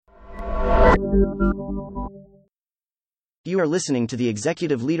You are listening to the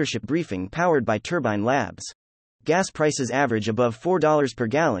Executive Leadership Briefing powered by Turbine Labs. Gas prices average above $4 per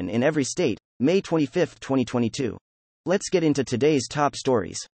gallon in every state, May 25, 2022. Let's get into today's top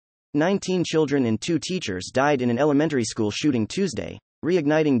stories. 19 children and 2 teachers died in an elementary school shooting Tuesday,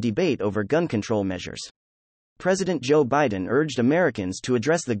 reigniting debate over gun control measures. President Joe Biden urged Americans to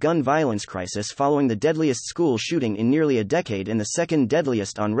address the gun violence crisis following the deadliest school shooting in nearly a decade and the second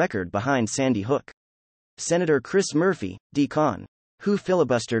deadliest on record behind Sandy Hook. Senator Chris Murphy, D-Con, who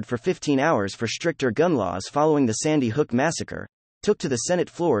filibustered for 15 hours for stricter gun laws following the Sandy Hook massacre, took to the Senate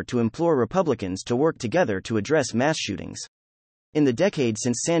floor to implore Republicans to work together to address mass shootings. In the decade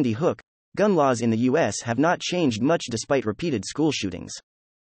since Sandy Hook, gun laws in the U.S. have not changed much despite repeated school shootings.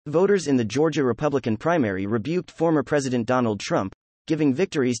 Voters in the Georgia Republican primary rebuked former President Donald Trump, giving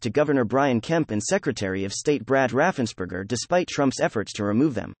victories to Governor Brian Kemp and Secretary of State Brad Raffensperger despite Trump's efforts to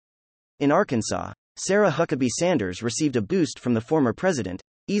remove them. In Arkansas, Sarah Huckabee Sanders received a boost from the former president,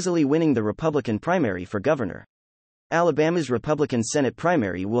 easily winning the Republican primary for governor. Alabama's Republican Senate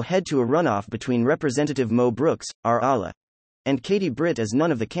primary will head to a runoff between Representative Mo Brooks, R. and Katie Britt, as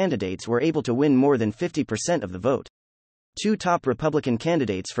none of the candidates were able to win more than 50% of the vote. 2 top Republican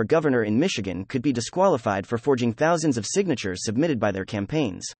candidates for governor in Michigan could be disqualified for forging thousands of signatures submitted by their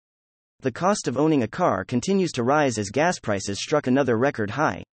campaigns. The cost of owning a car continues to rise as gas prices struck another record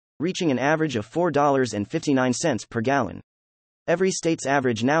high, reaching an average of $4.59 per gallon. Every state's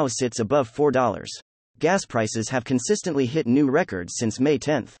average now sits above $4. Gas prices have consistently hit new records since May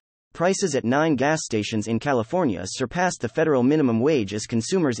 10. Prices at 9 gas stations in California surpassed the federal minimum wage as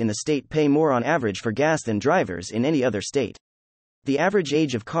consumers in the state pay more on average for gas than drivers in any other state. The average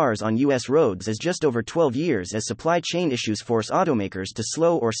age of cars on U.S. roads is just over 12 years as supply chain issues force automakers to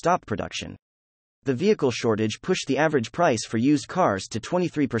slow or stop production. The vehicle shortage pushed the average price for used cars to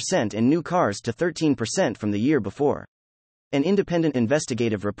 23% and new cars to 13% from the year before. An independent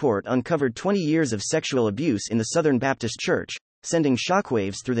investigative report uncovered 20 years of sexual abuse in the Southern Baptist Church, sending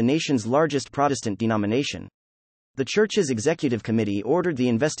shockwaves through the nation's largest Protestant denomination. The church's executive committee ordered the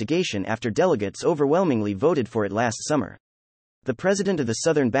investigation after delegates overwhelmingly voted for it last summer. The president of the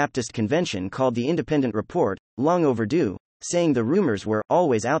Southern Baptist Convention called the independent report long overdue, saying the rumors were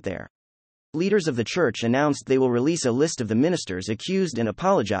always out there. Leaders of the church announced they will release a list of the ministers accused and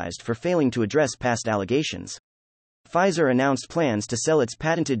apologized for failing to address past allegations. Pfizer announced plans to sell its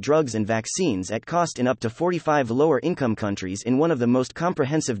patented drugs and vaccines at cost in up to 45 lower-income countries in one of the most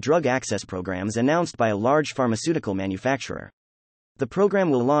comprehensive drug access programs announced by a large pharmaceutical manufacturer. The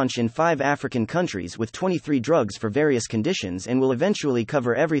program will launch in 5 African countries with 23 drugs for various conditions and will eventually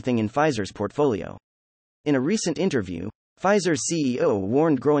cover everything in Pfizer's portfolio. In a recent interview, Pfizer's CEO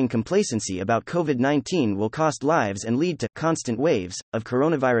warned growing complacency about COVID-19 will cost lives and lead to constant waves of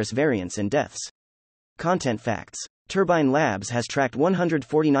coronavirus variants and deaths. Content facts. Turbine Labs has tracked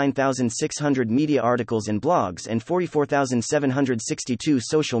 149,600 media articles and blogs and 44,762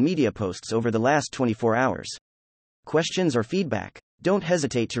 social media posts over the last 24 hours. Questions or feedback? Don't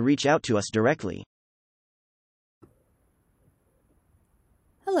hesitate to reach out to us directly.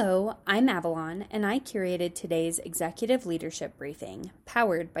 Hello, I'm Avalon, and I curated today's Executive Leadership Briefing,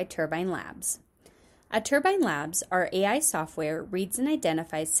 powered by Turbine Labs. At Turbine Labs, our AI software reads and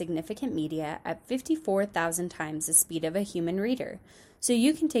identifies significant media at 54,000 times the speed of a human reader, so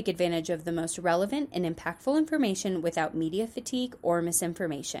you can take advantage of the most relevant and impactful information without media fatigue or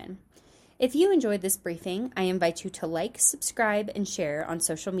misinformation. If you enjoyed this briefing, I invite you to like, subscribe, and share on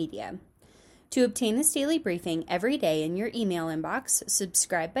social media. To obtain this daily briefing every day in your email inbox,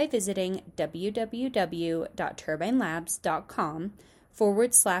 subscribe by visiting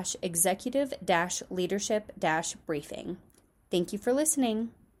www.turbinelabs.com/executive-leadership-briefing. Thank you for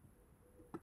listening.